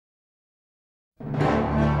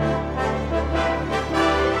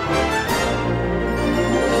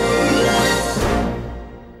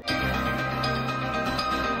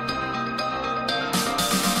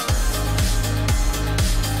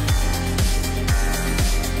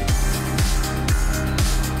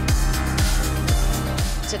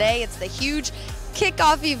today. It's the huge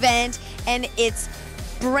kickoff event, and it's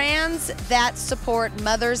brands that support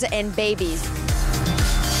mothers and babies.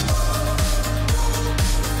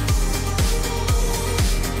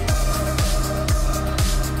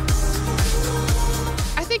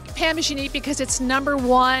 I think P.A.M. is unique because its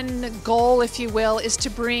 #1 goal, if you will, is to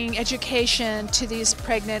bring education to these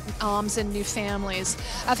pregnant moms and new families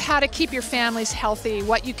of how to keep your families healthy,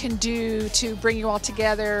 what you can do to bring you all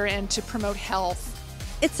together and to promote health.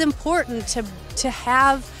 It's important to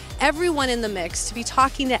have everyone in the mix, to be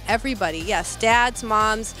talking to everybody. Yes, dads,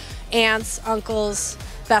 moms, aunts, uncles,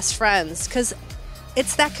 best friends, because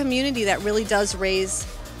it's that community that really does raise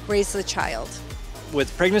the child.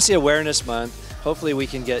 With Pregnancy Awareness Month, hopefully we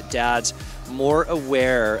can get dads more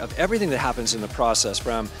aware of everything that happens in the process,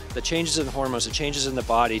 from the changes in the hormones, the changes in the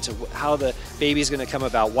body, to how the baby is going to come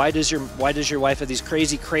about. Why does your wife have these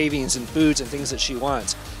crazy cravings and foods and things that she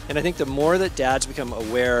wants? And I think the more that dads become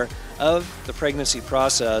aware of the pregnancy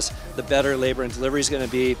process, the better labor and delivery is going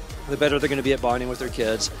to be, the better they're going to be at bonding with their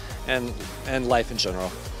kids and life in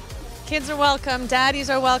general. Kids are welcome, daddies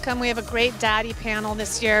are welcome. We have a great daddy panel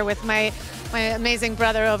this year with my amazing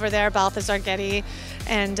brother over there, Balthazar Getty,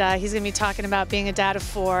 and he's going to be talking about being a dad of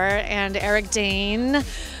 4, and Eric Dane.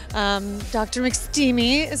 Dr.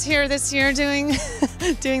 McSteamy is here this year doing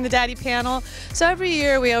the daddy panel. So every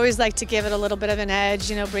year we always like to give it a little bit of an edge,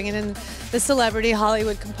 you know, bringing in the celebrity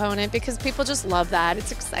Hollywood component, because people just love that.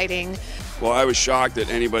 It's exciting. Well, I was shocked that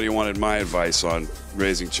anybody wanted my advice on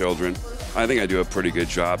raising children. I think I do a pretty good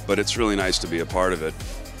job, but it's really nice to be a part of it.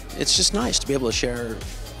 It's just nice to be able to share,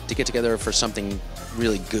 to get together for something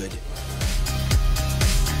really good.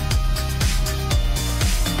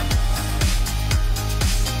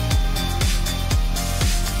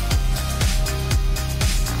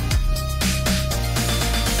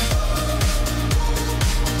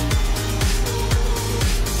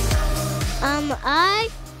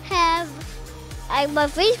 My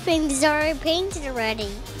face paint is already painted already.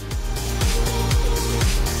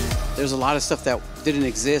 There's a lot of stuff that didn't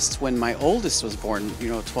exist when my oldest was born,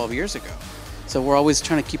 12 years ago. So we're always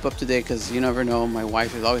trying to keep up to date, because you never know. My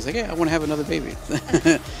wife is always like, hey, I want to have another baby.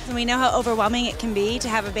 And we know how overwhelming it can be to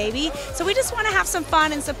have a baby. So we just want to have some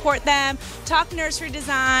fun and support them, talk nursery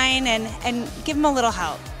design, and give them a little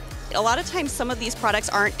help. A lot of times some of these products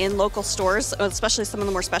aren't in local stores, especially some of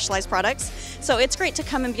the more specialized products. So it's great to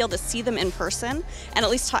come and be able to see them in person, and at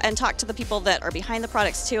least talk to the people that are behind the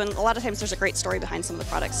products too. And a lot of times there's a great story behind some of the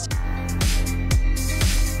products too.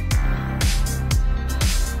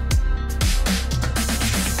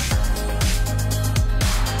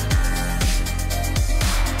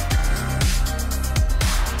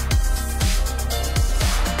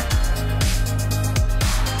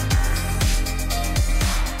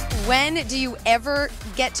 When do you ever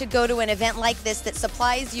get to go to an event like this that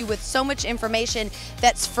supplies you with so much information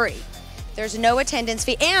that's free? There's no attendance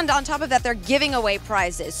fee, and on top of that, they're giving away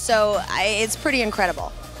prizes. So it's pretty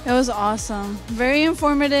incredible. It was awesome. Very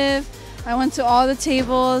informative. I went to all the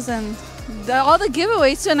tables and all the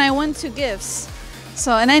giveaways too, and I won 2 gifts.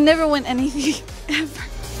 And I never win anything ever.